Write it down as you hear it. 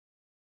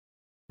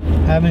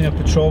having a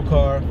patrol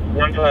car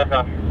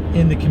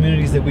in the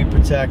communities that we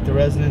protect, the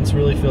residents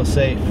really feel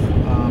safe.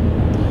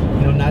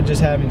 You know, not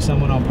just having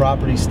someone on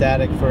property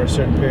static for a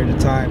certain period of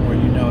time where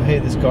you know, hey,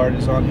 this guard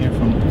is on here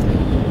from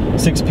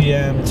 6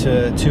 p.m.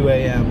 to 2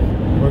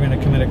 a.m. We're going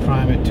to commit a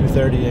crime at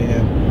 2:30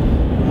 a.m.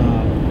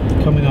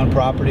 Coming on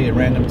property at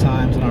random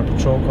times in our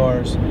patrol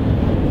cars,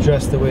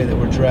 dressed the way that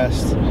we're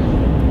dressed.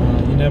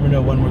 You never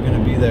know when we're going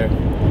to be there.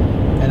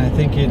 And I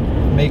think it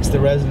makes the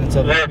residents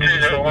of the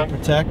communities that we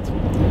protect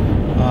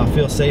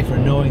feel safer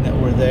knowing that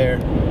we're there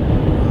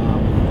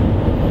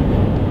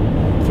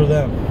for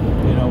them.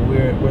 You know,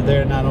 we're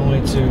there not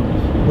only to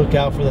look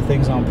out for the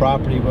things on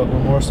property, but we're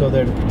more so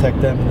there to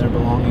protect them and their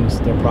belongings,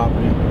 their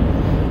property.